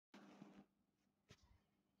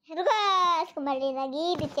Halo guys, kembali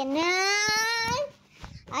lagi di channel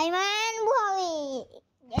Aiman Buhawi.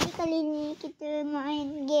 Jadi kali ini kita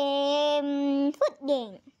main game food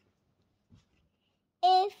game.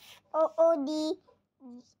 FOODGANG.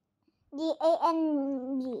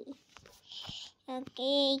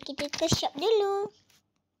 Oke, kita ke shop dulu.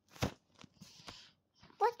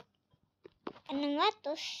 What?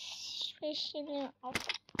 600 special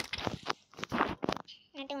offer.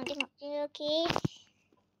 Nah, tengok. Oke.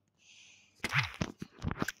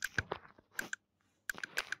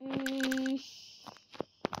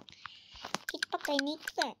 Kita pakai ni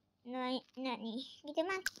kan? Nak ni. Kita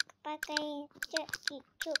pakai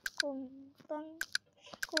cuk kumpang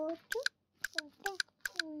kucuk.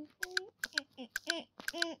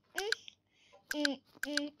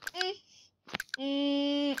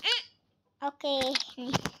 Oke, ni.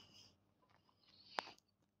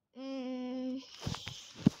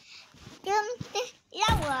 Jom kita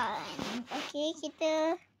lawan. Oke,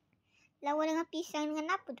 kita lawan dengan pisang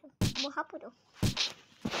dengan apa tu? Buah apa tu?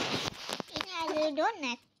 Ini ada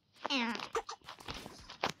donat.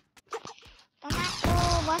 Tomato,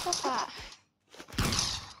 buah suka.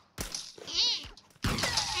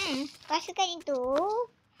 Pasukan itu.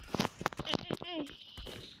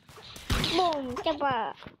 Boom,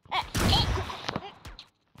 coba.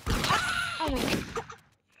 Oh my god.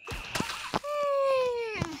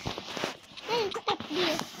 Tetap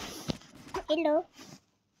dia. Hello.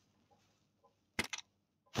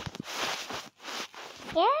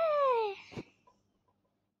 Yeah.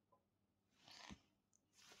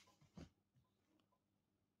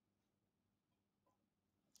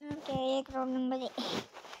 Okay, kerong balik.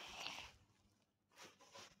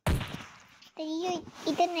 Tadi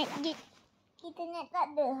internet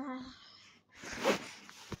tak ada.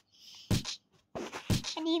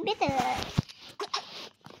 Tadi better.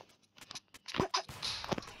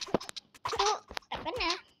 Oh, tak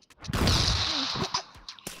kena.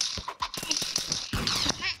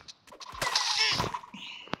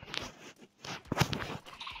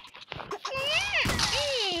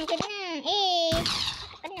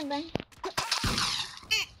 Kena bang.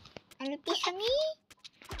 Ada pisang ni.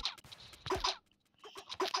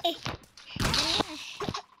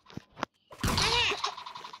 Mana?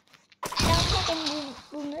 Lompat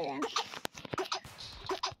bumerang.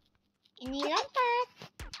 Ini lompat.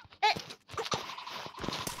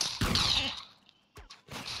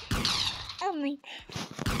 Oh my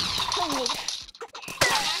god.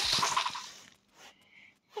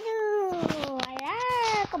 Aduh,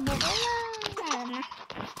 alah, kebobolan.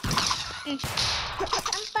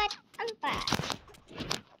 Empat.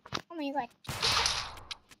 Oh my god.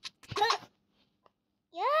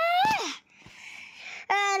 Ya.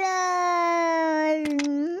 Aduh.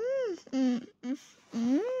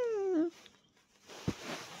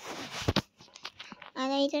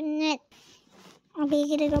 Ada internet. Oke,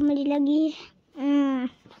 kita kembali lagi.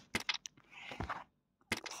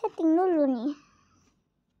 Setting dulu nih.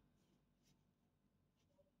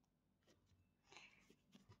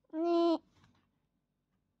 Ini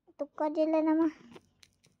tukar je lah nama.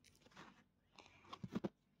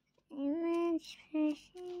 Image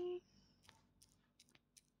version.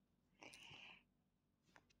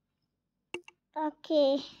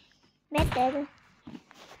 Okay, better.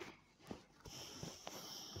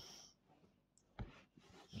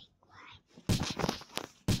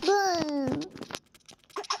 Boom.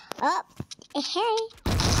 Up. Hey.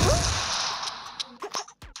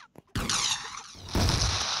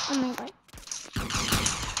 Oh my god.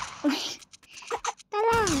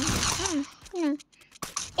 Tolong. Kena.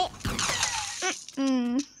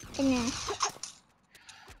 Kena.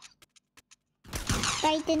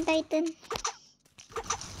 Titan.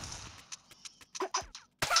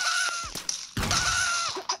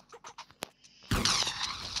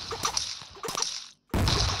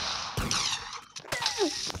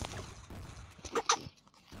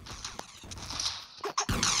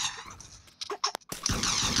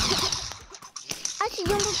 Asyik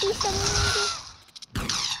jumpa pisang ni.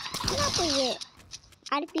 Kenapa je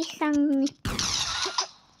ada pisang ni?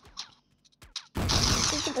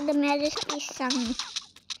 Kita pada merah pisang ni.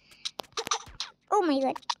 Oh my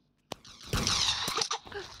god.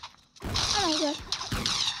 Oh my god.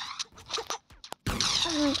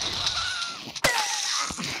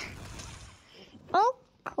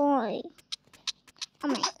 Okay. Oh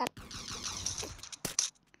my god.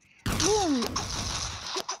 Boom.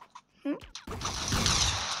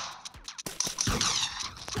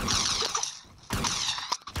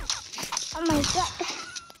 Oh my god.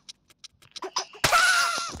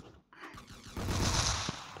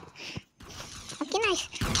 Okay, nice.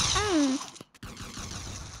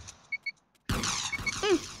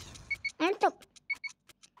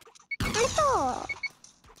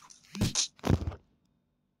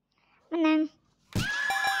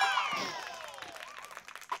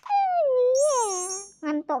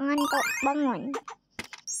 ngantuk. Bangun.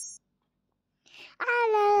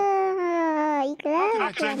 Alah,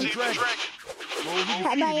 ikhlas.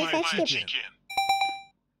 Tak bayar subscribe.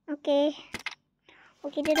 Okey.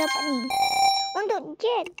 Okey, dia dapat ni. Untuk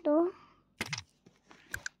jet tu.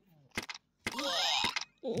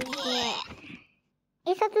 Yeah.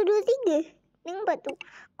 1, 2, 3. Nampak tu.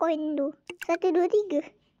 Koin tu. 1, 2, 3.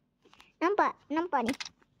 Nampak? Nampak ni.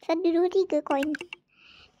 1, 2, 3 koin.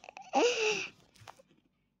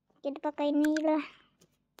 Kita pakai ni lah.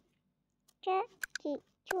 Cak, cik,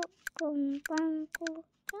 cuk, kumpangku.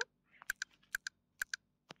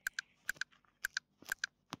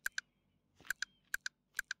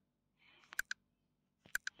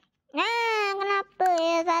 Nah, kenapa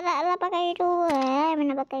ya? Salah pakai itu.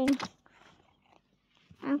 Mana pakai ni?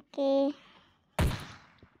 Okey.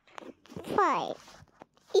 5.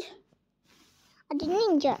 Ih. Ada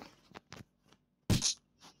ninja.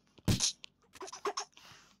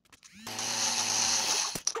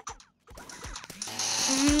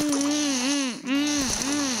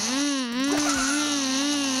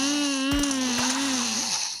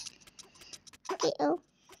 Okey, oh.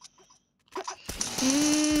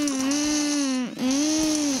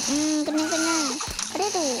 Kena. Ada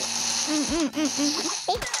tu.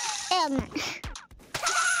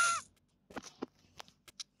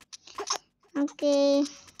 Okey.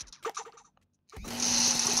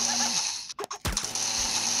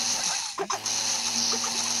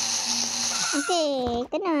 Okey,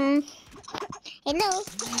 kena. Hello.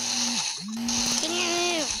 Sini.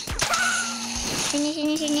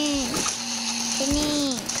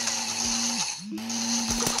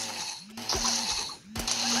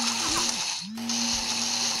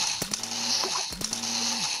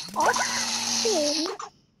 Oh, sini.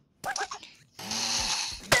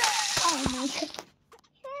 Oh my god.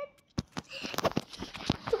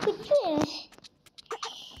 Tu kecil.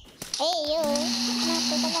 Yo.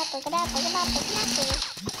 Kenapa?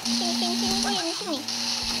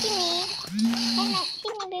 Sini. Enak,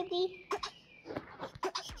 sini baby.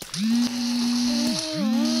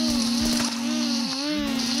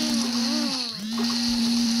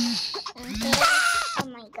 Okay. Oh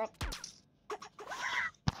my god.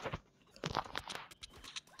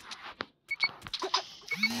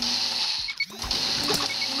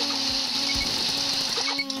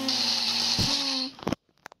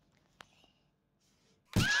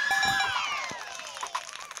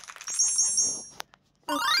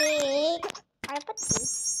 Okey. Apa tu?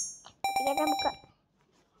 Tapi jangan buka.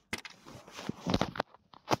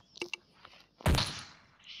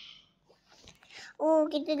 Oh,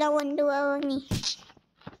 kita lawan 2 orang ni.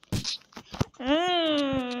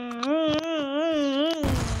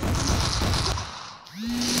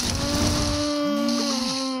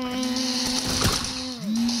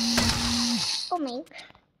 Oh my god.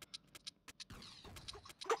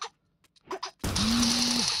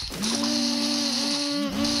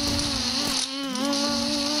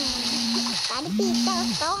 Tadi kita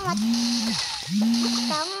tahu apa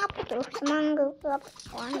tu? Semangga ke apa?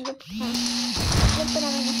 Wah, lupa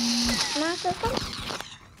namanya. Semangga kan?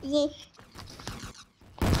 Yes.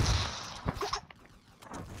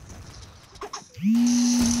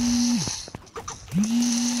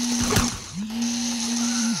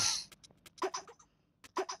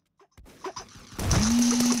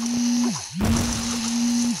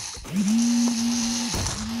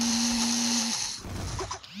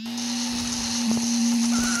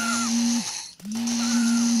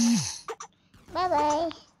 Bye-bye.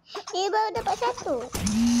 Dia baru dapat 1.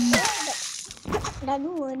 Dah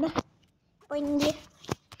 2 dah. Poin dia.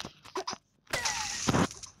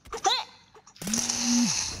 Tekan.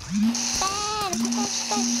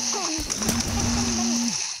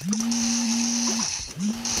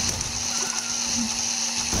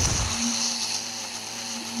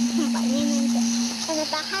 Nampaknya nanti kena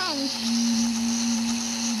tahan.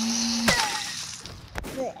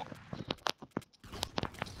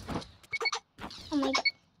 Oh my god.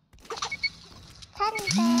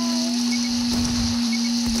 Santai.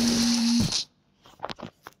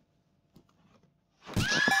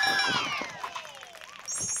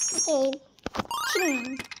 Okay.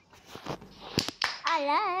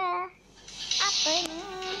 Alah. Apa ni?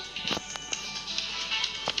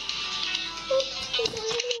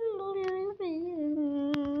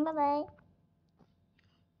 Bye-bye.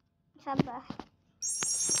 Sabar.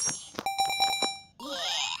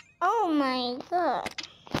 Oh my god.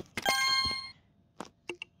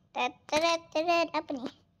 Teret. Apa ni?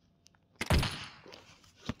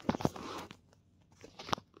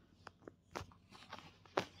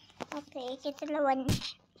 Okay, kita lawan.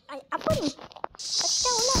 Apa ni? Tak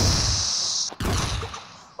tahu lah.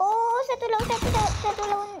 satu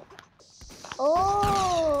lawan.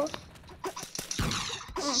 Oh.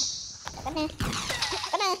 Tak kena.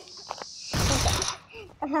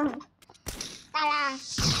 Tolong.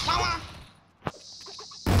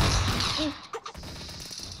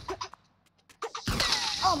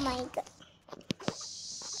 Oh my god.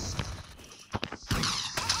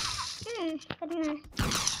 Kena.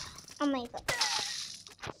 Oh my god.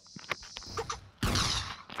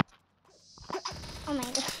 Oh my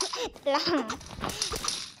god. Tolong.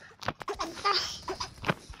 Entah.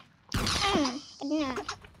 Kena.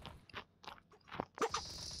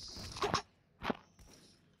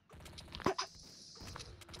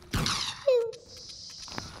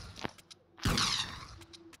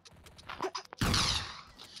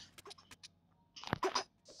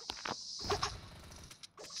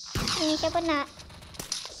 Ini siapa nak?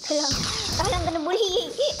 Tolong kena bully.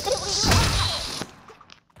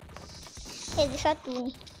 Ada satu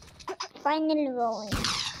ni. Final round.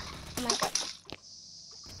 Oh my god.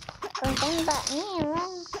 Kau tembak ni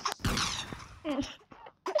orang.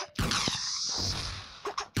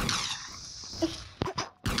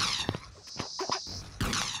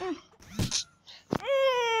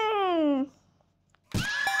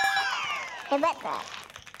 Hebat tak?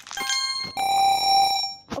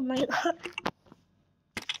 Oh my god.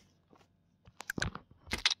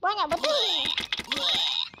 Banyak betul.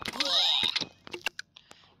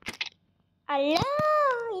 Alah,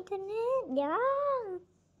 internet dia.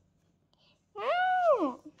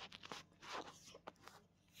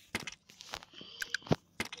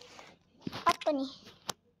 Apa ni?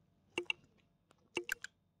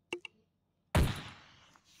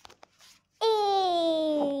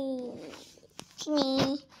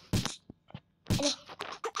 Sini. Aduh.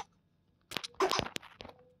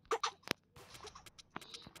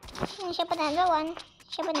 Siapa nak lawan?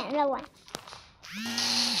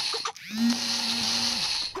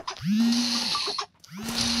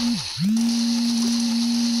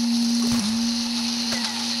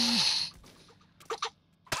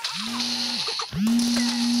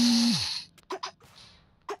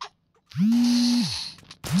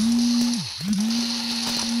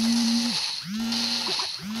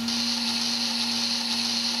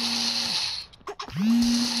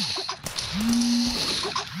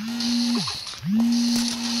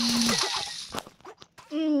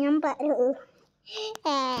 Nampak tu.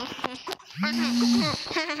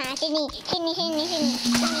 Sini.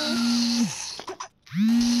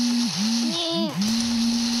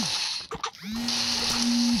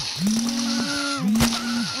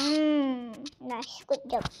 Nice, good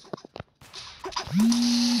job.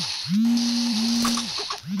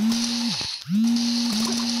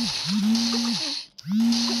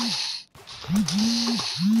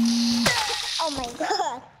 Oh my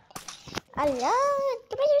god. Alah,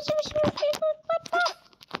 cepat.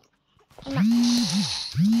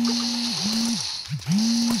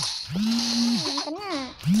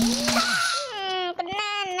 Kena,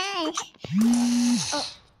 nice. Oh.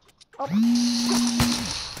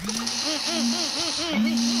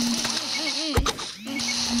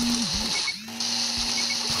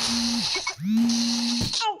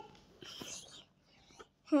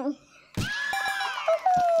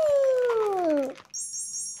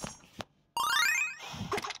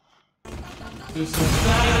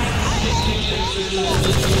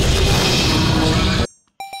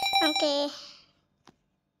 Okey.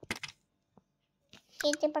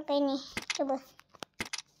 Kita pakai ni. Coba.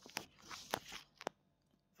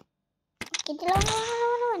 Kita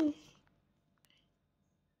lawan.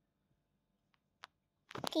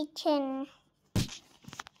 Kitchen.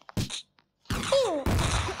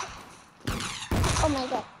 Oh my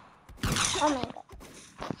god. Oh my god.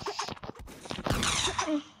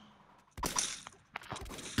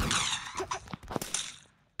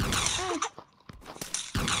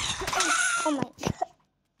 My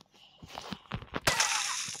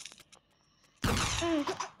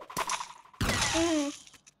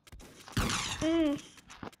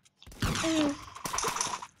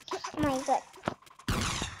god.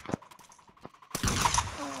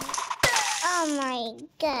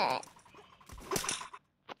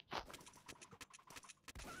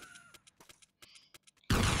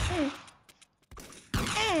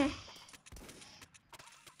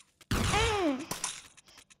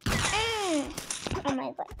 Oh my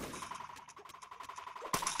god.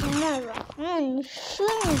 Oh my god.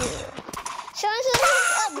 Sungguh.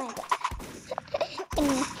 Oh my god.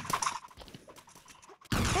 Ini.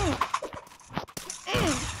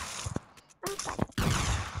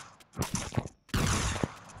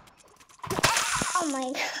 Oh my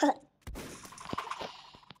god.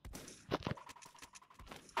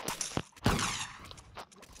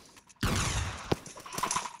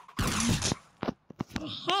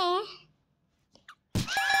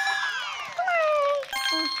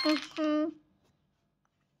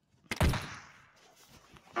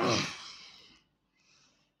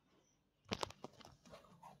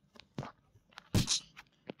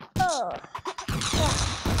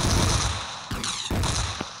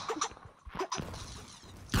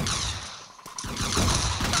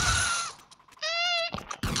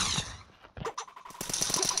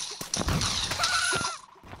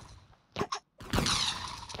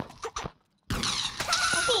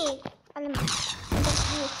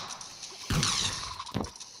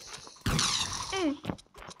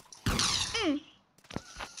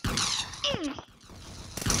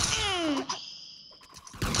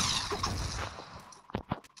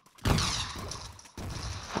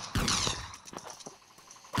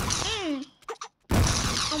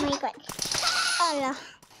 god. Alah.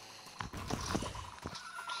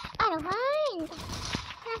 Lawan.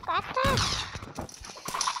 Ke atas.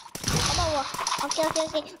 Ke bawah. Okey.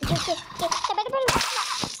 Sabar.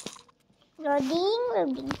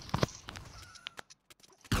 Loading.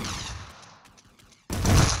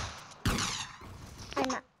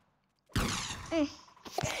 Alamak.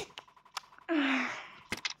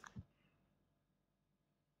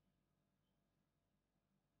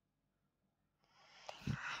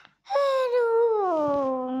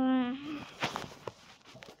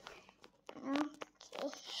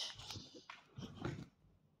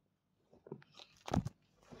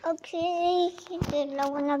 Okey, kita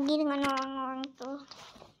lawan lagi dengan orang-orang tu.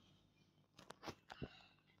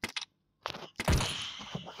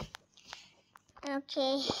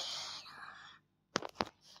 Okey.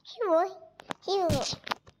 Hero.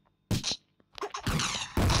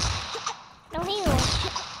 No hero.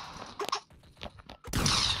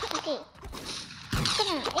 Okey.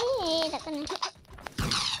 Kena. Tak kena.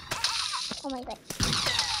 Oh my god.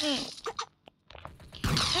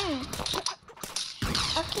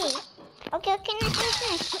 Okey,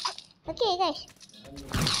 nice. Okey, guys.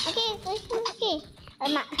 Okey.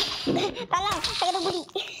 Alamak. Tolong, saya kena buli.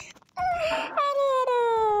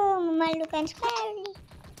 Aduh, memalukan sekali.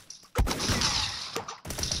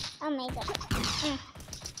 Oh my god.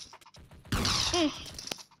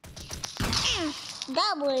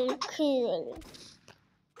 Double kill.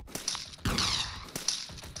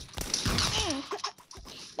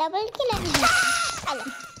 Double kill lagi. Alah.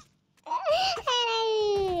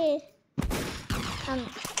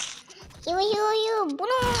 You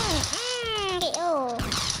bunuh. KO.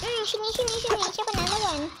 Sini. Siapa nak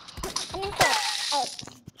lawan? Kena kau.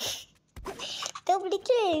 Double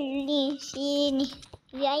kill ni. Sini.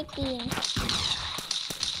 VIP.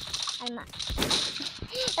 Alamak.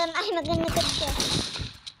 Alamak kena kerja.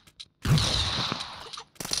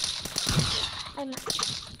 Alamak.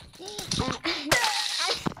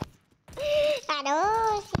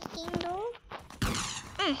 Aduh, sikit tu.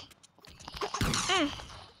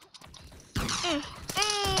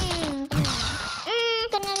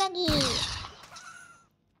 Kena lagi.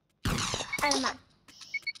 Alamak.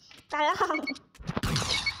 Tolong.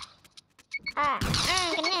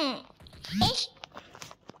 Kena.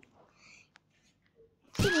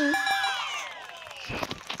 Sini.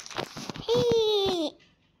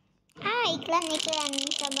 Iklan.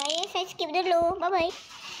 Sabar ya, saya skip dulu. Bye-bye.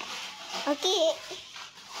 Okey.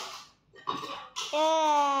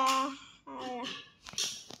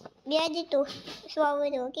 Biar je tu suara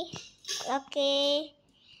tu, okey.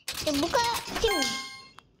 Kita buka sini.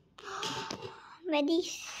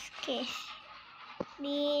 Medis case.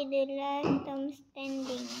 Be the last Tom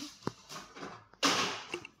standing.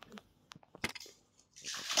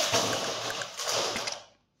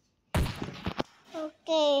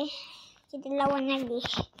 Okey. Kita lawan lagi.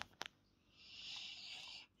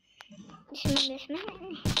 19 minit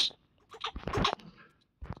ni.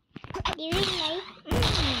 Di real life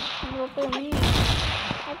 20 minit.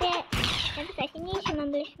 Tapi kat sini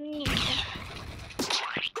 19 minit.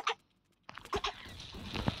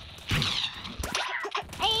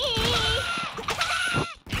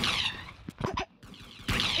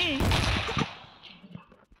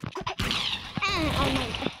 Oh my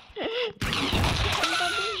god.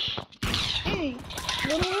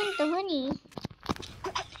 Dia ni runtuh ni.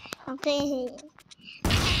 Okey.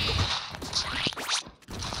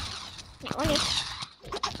 Tak boleh.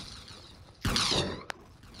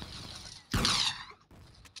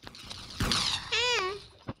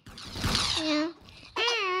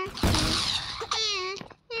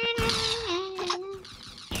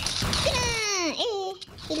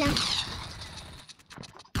 Hilang.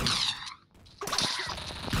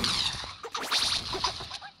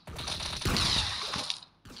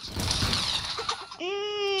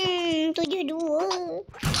 Tujuh dua.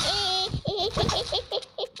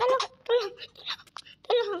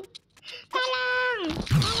 Tolong.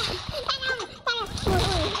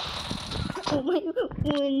 Oh my god.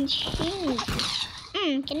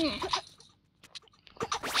 Kena.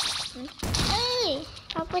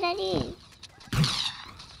 Apa tadi?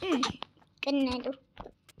 Kena tu.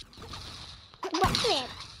 Buat trap.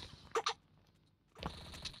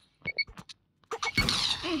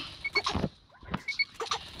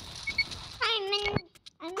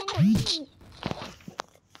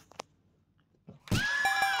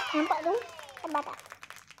 Nampak tu? Sabar tak?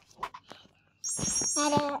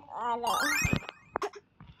 Ada.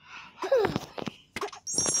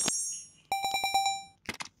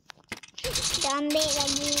 Kita ambil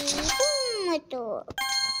lagi. Tu.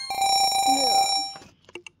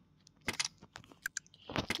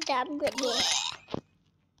 Kita upgrade dia.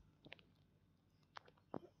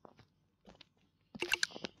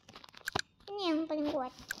 Ini yang paling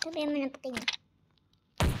kuat. Tapi yang mana penting?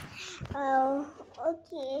 Oh,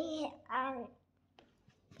 okay.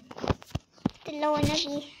 Kita lawan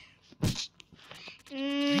lagi.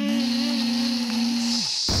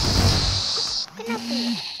 Kenapa?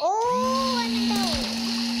 Oh, Ana tahu.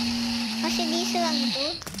 Masa diserang tu,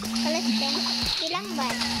 kalau stand, dia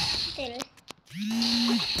lambat. Betul.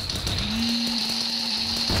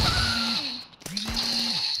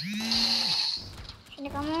 Sini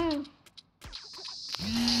kamu.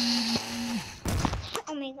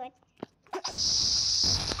 Oh my god.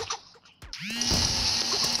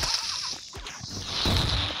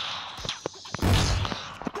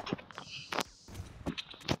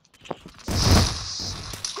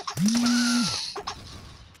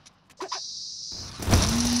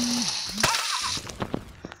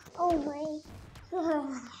 Oh my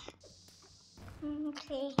god.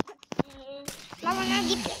 Okay. Lawan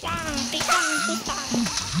lagi pisang.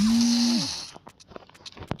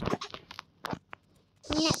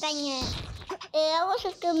 Nak tanya, awak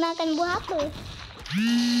suka makan buah apa?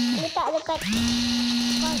 Letak dekat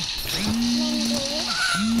mango.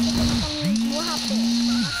 Kita makan buah apa?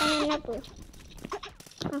 Makanan apa?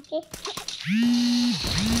 Okay.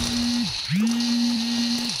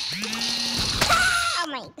 Oh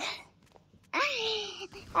my god.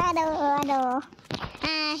 Aduh.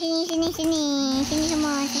 Sini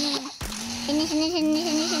semua, sini.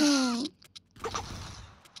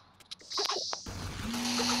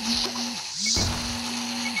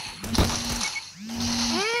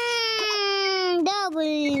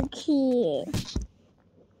 Double kill.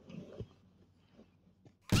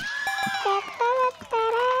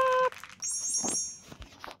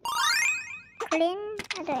 Clean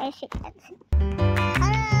atau acid.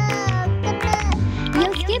 Yo,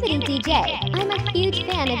 Skibbity DJ, I'm a huge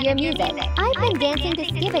fan of your music. I've been dancing to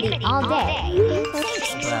Skibbity all day.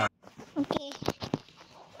 Okay.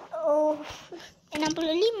 Oh,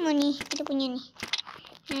 65 ni kita punya ni.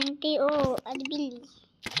 Nanti ada Billy.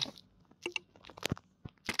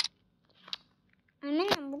 Mana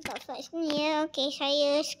nak buka files ni ya? Okay,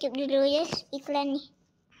 saya skip dulu ya iklan ni.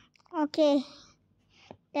 Okay.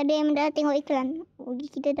 Tadi yang dah tengok iklan.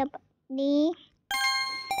 Kita dapat ni.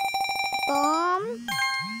 Tom.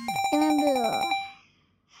 Dengan blue.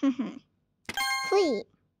 Free.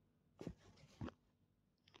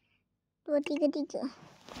 233.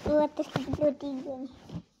 233 ni.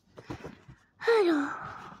 Aduh.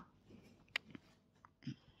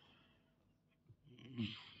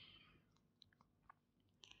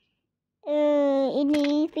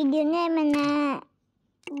 Ini videonya mana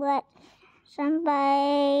buat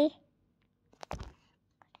sampai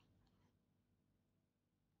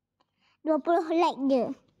 20 like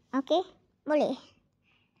je. Okay? Boleh.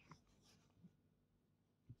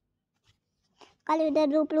 Kalau dah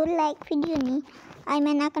 20 like video ni,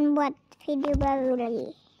 Aiman akan buat video baru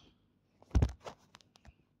lagi.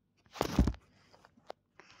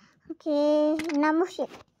 Okay, nama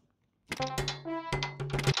musik.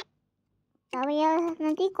 Tak payah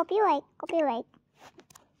nanti copyright.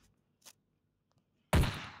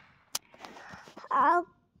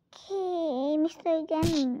 Okay, Mr.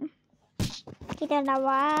 Gaming. Kita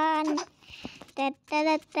lawan.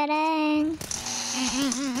 Tadadadadang.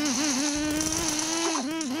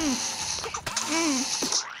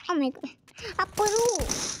 Oh my god. Apa tu?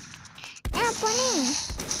 Apa ni?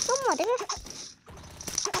 Semua dah.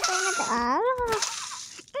 Apa yang ada?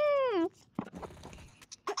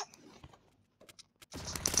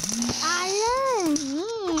 Alah, ni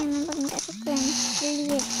memang tak suka ni.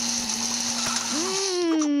 Lihat.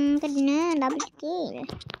 Kena double kill.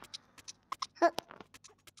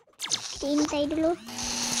 Kita intai dulu.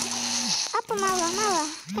 Apa marah?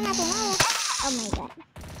 Kenapa marah? Oh my god.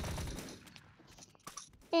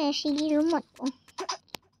 Sini remote tu.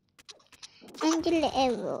 Angel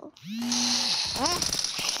arrow.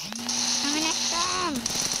 Jangan asam.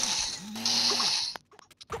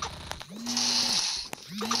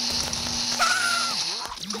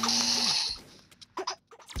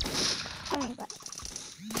 Oh my god.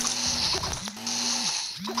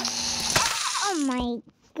 Oh my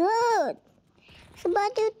god.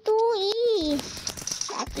 Sebaju tu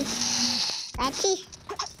Tati.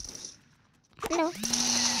 Hello.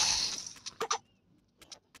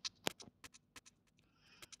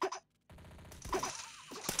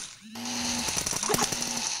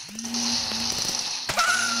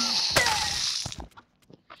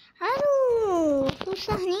 Aduh,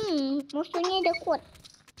 susah ni. Musuhnya dah kuat.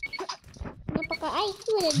 Dia pakai IQ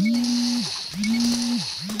lagi.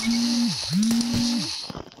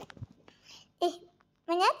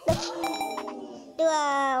 Menyatu.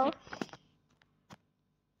 Wow.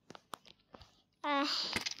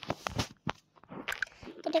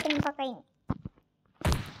 Kita kena pakai ini.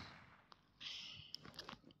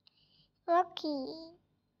 Rocky.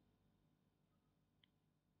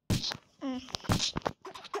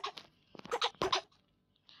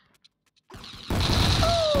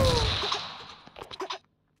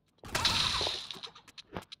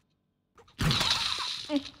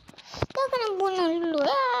 Kita kena bunuh dulu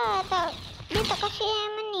lah. Dia tak kasih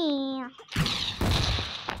yang ni.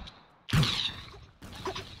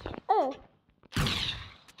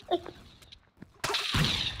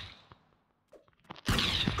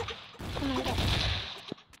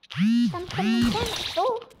 Sampai macam tu.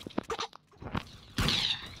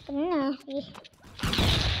 Kena sih.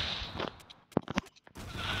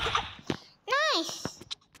 Nice.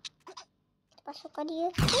 Pasukan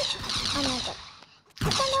dia. Oh my god.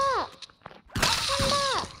 Bukan tak.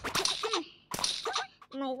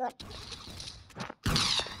 Oh my god.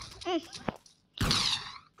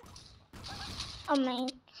 Oh my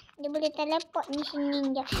god. Dia boleh teleport ni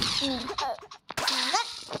sini je. Ni. Oh my god.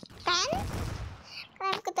 Kan?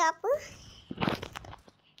 Kalian kata apa?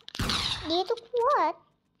 Dia tu kuat.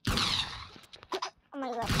 Oh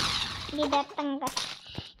my god. Dia datang guys.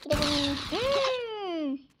 Kita punya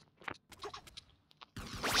ni.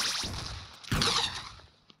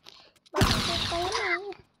 Bagus sekali.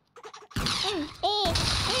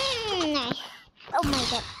 Nice. Oh my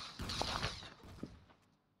god.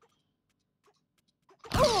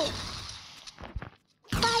 Oh.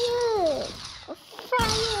 Fire.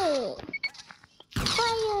 Fire.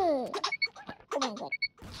 Fire. Oh my god.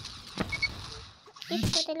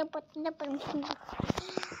 Kita teleport macam tu.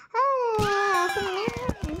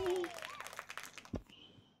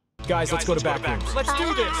 Guys, let's go to back rooms. Let's do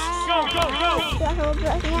this. Go, go, go.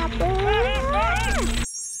 Block-blocknya apa?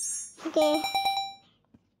 Okay.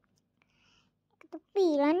 Ke tepi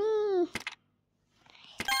lah ni.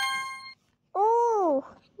 Oh,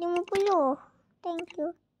 50. Thank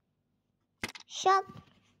you. Shop.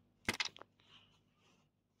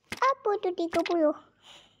 Apa tu 30?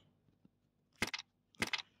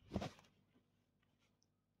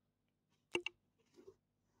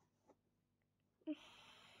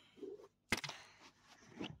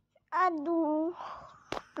 Aduh.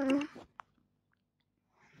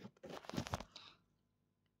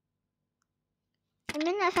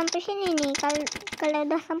 Saya nak sampai sini ni. Kalau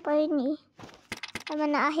dah sampai ni, saya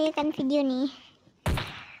nak akhirkan video ni.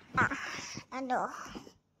 Aduh.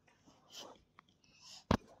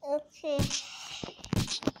 Okay.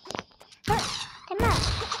 Tembak.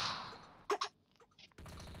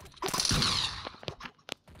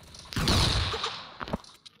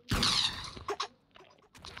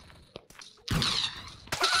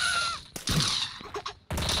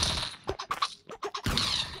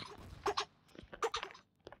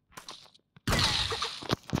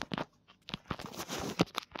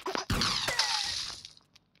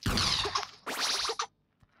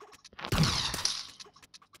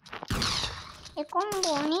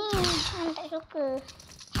 Combo ni saya tak suka.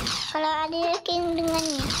 Kalau ada skin dengan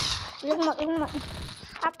ni lemot-lemot.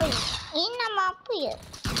 Apa ni? Ini nama apa ya?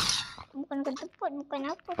 Bukan keteput,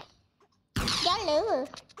 bukan apa. Jala.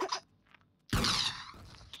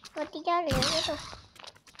 Roti jala ke tu?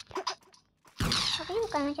 Tapi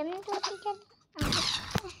bukan macam ni tu roti jala.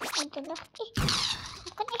 Itulah.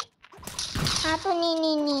 Bukan tu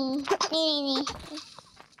ni.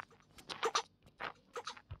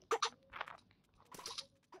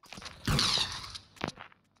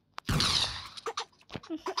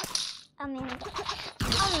 Oh my god.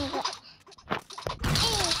 Oh my god.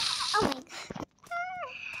 Oh my god.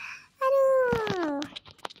 Aduh.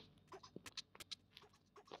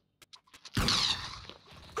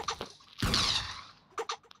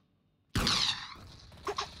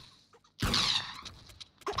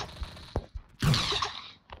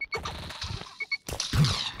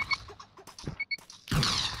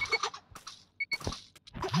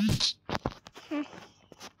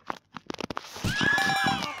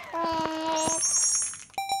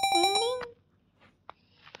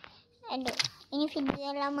 Aduh, ini video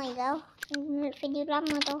yang lama ya tau. Video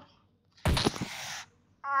lama tau.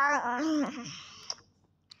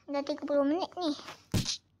 Dah 30 minit ni.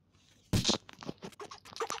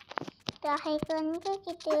 Kita akhirkan ke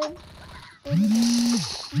kita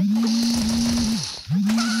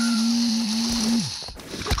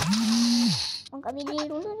buka video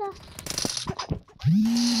dulu lah.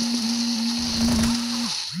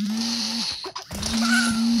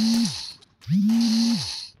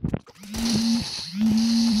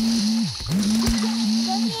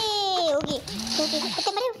 Okay.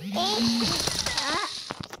 Alah.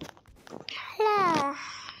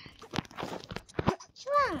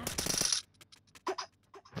 Cuang.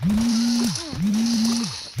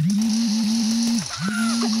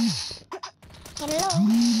 Hello.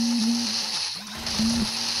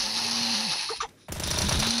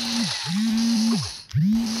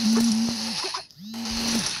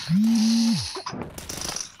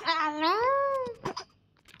 Alah.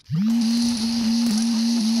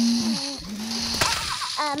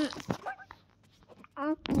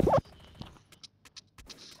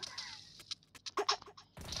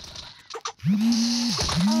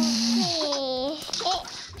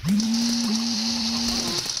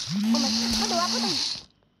 Aduh, apa tuh?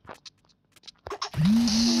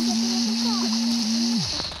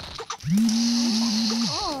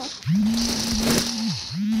 Oh.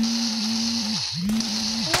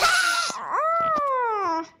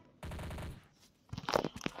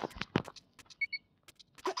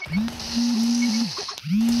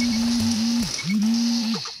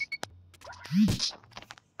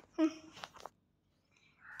 Ah.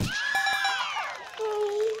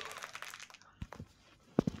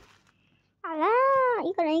 Alah,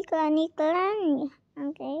 iklan.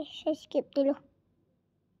 Oke, saya skip dulu.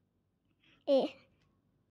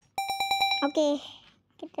 Oke,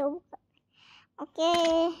 kita buka. Oke.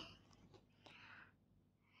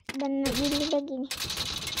 Dan pilih lagi nih.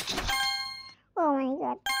 Oh my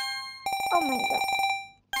god.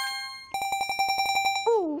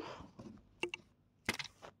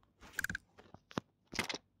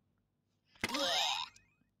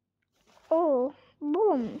 Oh,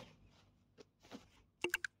 boom.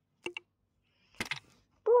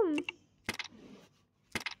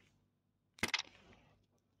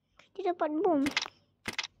 Kita dapat boom.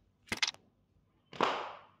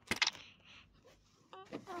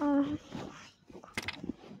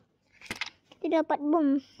 Kita dapat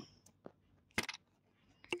boom.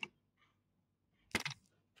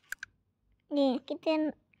 Nih, kita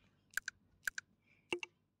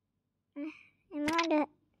emang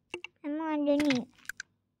ada nih.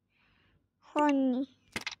 Horn nih.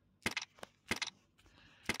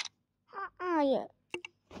 Ya.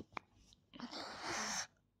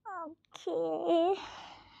 Oke.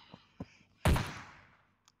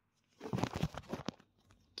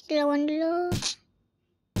 Kita lawan dulu.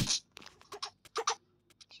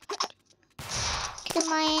 Kita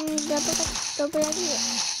main double lagi ya.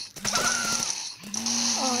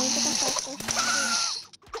 Oh, itu kan satu.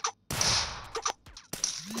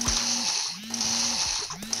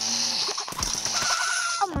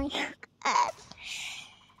 Oh my god.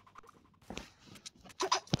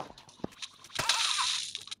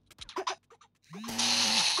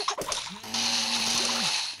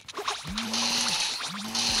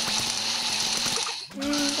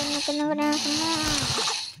 Kena semua.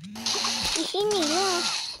 Di sini lah.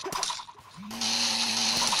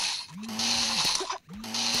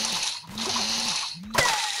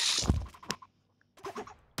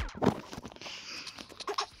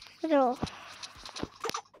 Bro.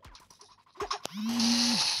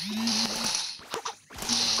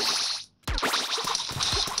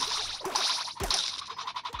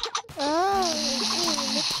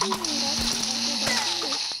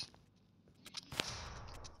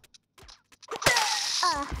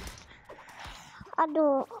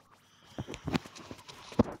 Aduh.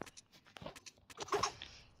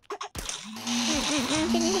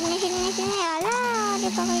 Sini. Alah,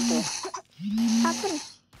 dia pakai itu. Apa nih?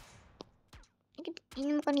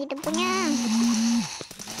 Ini bukan kita punya.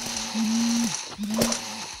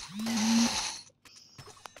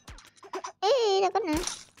 Dah kena.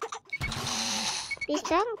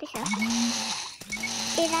 Pisang.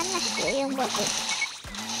 Nanas tuh yang buat tuh.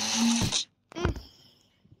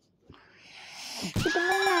 Kita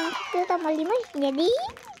menang. Kita tambah 5 jadi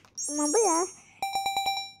 15.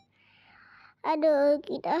 Aduh,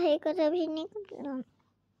 kita hacker sampai sini kan.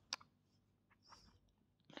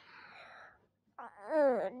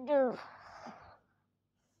 Aduh.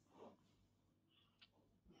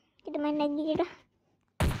 Kita main lagi dah.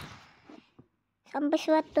 Sampai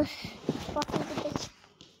 100 waktu kita.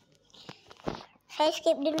 Saya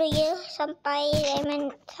skip dulu ya sampai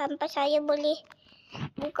saya boleh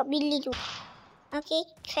buka bili tu. Okey,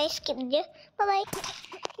 saya skip je. Bye bye.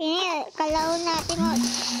 Ini kalau nak tengok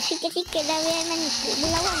sikit-sikit dari Rayman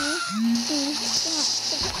berlawan ni. Tengok.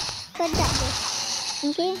 Sedap je.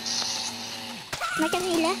 Okey. Macam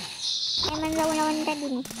ni lah Rayman lawan-lawan tadi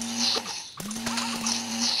ni.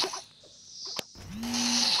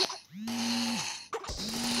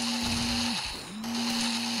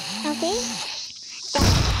 Okey.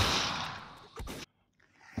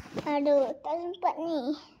 Aduh, tak sempat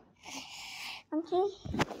ni. Okay.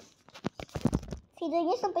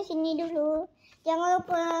 Videonya sampai sini dulu. Jangan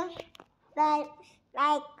lupa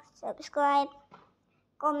like, subscribe,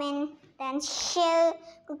 komen, dan share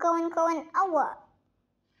ke kawan-kawan awak.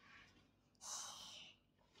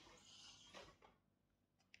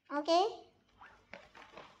 Okay.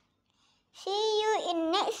 See you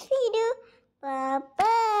in next video. Bye-bye.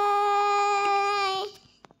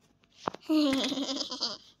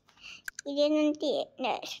 Video nanti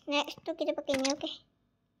next tu kita pakai ni, okay.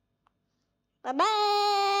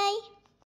 Bye-bye.